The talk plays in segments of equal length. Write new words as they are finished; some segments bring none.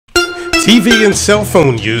TV and cell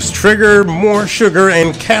phone use trigger more sugar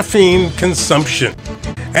and caffeine consumption.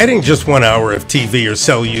 Adding just 1 hour of TV or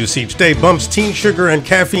cell use each day bumps teen sugar and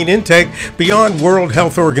caffeine intake beyond World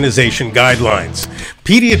Health Organization guidelines.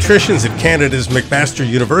 Pediatricians at Canada's McMaster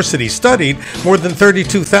University studied more than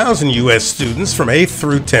 32,000 U.S. students from 8th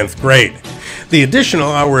through 10th grade. The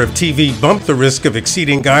additional hour of TV bumped the risk of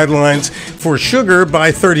exceeding guidelines for sugar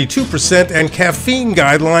by 32% and caffeine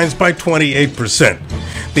guidelines by 28%.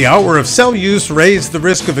 The hour of cell use raised the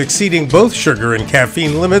risk of exceeding both sugar and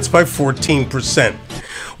caffeine limits by 14%.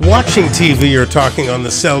 Watching TV or talking on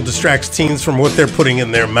the cell distracts teens from what they're putting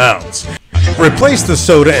in their mouths. Replace the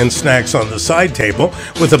soda and snacks on the side table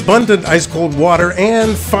with abundant ice-cold water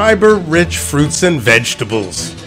and fiber-rich fruits and vegetables.